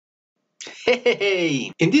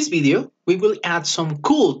Hey! In this video, we will add some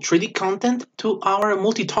cool 3D content to our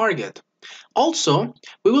multi-target. Also,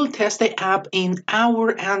 we will test the app in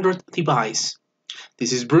our Android device.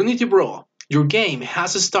 This is vrunitybro. Your game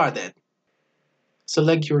has started.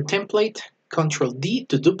 Select your template, Ctrl D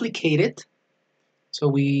to duplicate it. So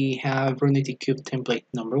we have Vrunity Cube template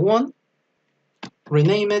number 1.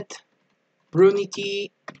 Rename it Vrunity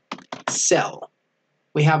Cell.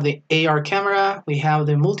 We have the AR camera, we have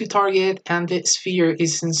the multi-target, and the sphere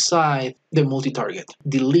is inside the multi-target.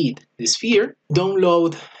 Delete the sphere,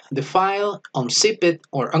 download the file, unzip it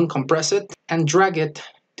or uncompress it, and drag it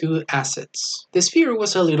to assets. The sphere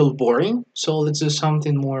was a little boring, so let's do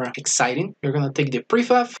something more exciting. You're gonna take the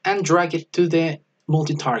prefab and drag it to the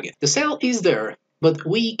multi-target. The cell is there, but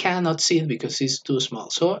we cannot see it because it's too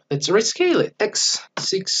small. So let's rescale it. X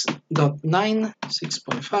 6.9,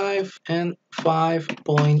 6.5, and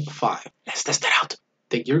 5.5. Let's test it out.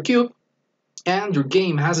 Take your cube, and your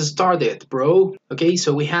game has started, bro. Okay,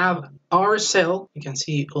 so we have our cell. You can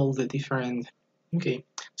see all the different... Okay,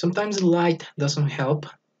 sometimes the light doesn't help,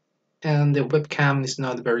 and the webcam is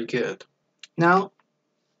not very good. Now,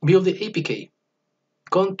 build the APK.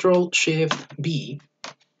 Ctrl-Shift-B.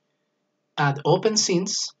 Add open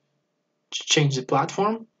scenes, change the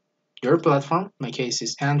platform, your platform, in my case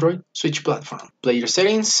is Android, switch platform. Player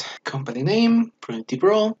settings, company name,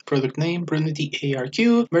 vrunitybro, product name, Vrunity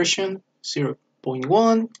ARQ, version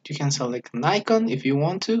 0.1. You can select an icon if you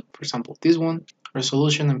want to, for example this one,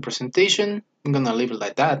 resolution and presentation. I'm gonna leave it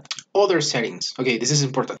like that. Other settings, okay, this is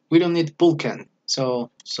important. We don't need Vulkan, so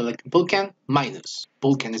select Vulkan minus.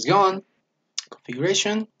 Vulkan is gone.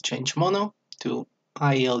 Configuration, change mono to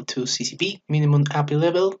eill2 CCP, minimum API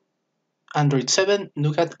level, Android 7,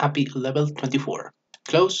 Nougat API level 24.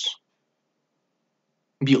 Close,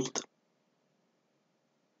 build.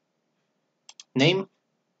 Name,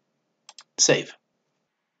 save.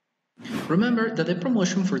 Remember that the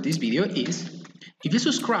promotion for this video is, if you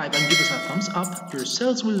subscribe and give us a thumbs up, your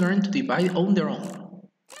cells will learn to divide on their own.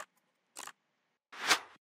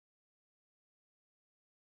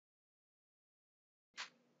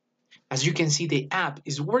 As you can see, the app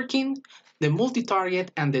is working, the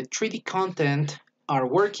multi-target and the 3D content are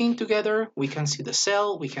working together. We can see the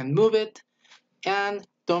cell, we can move it, and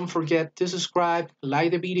don't forget to subscribe,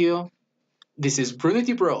 like the video. This is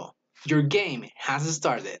vrunitybro. Your game has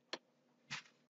started.